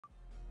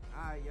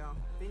Alright, y'all.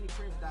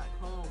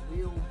 FinnyPrints.com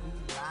will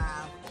be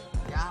live.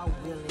 Y'all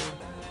willing.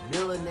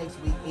 Middle of next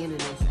week, end of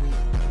next week.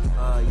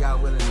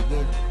 Y'all willing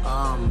again.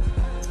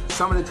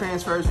 Some of the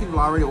transfers, people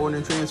are already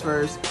ordering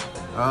transfers.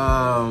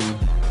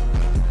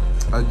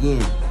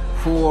 Again,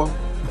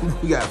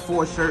 we got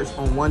 4 shirts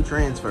on 1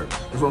 transfer.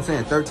 That's what I'm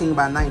saying. 13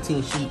 by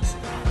 19 sheets.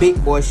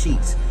 Big boy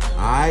sheets.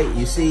 Alright,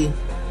 you see,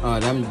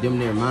 them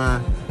there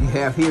mine. You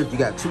have here, you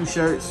got 2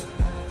 shirts.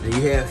 And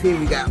you have here,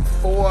 you got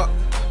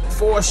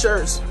four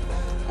shirts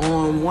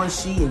on 1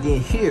 sheet. And then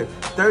here,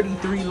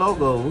 33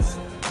 logos.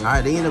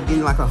 Alright, they end up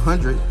getting like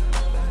 100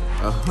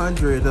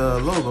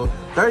 logos.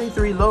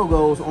 33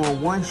 logos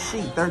on 1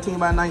 sheet, 13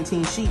 by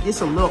 19 sheet.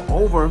 It's a little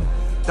over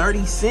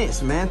 30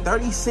 cents, man.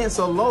 30 cents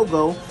a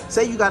logo.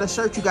 Say you got a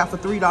shirt you got for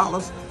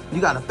 $3.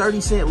 You got a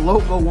 30-cent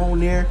logo on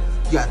there.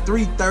 You got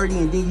 $3.30,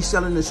 and then you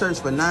selling the shirts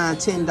for $9,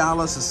 $10, a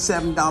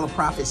 $7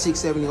 profit,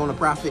 $6.70 on the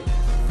profit.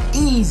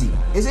 Easy.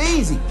 It's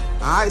easy.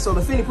 All right, so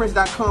the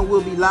FinnyPrints.com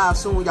will be live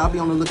soon. Y'all be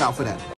on the lookout for that.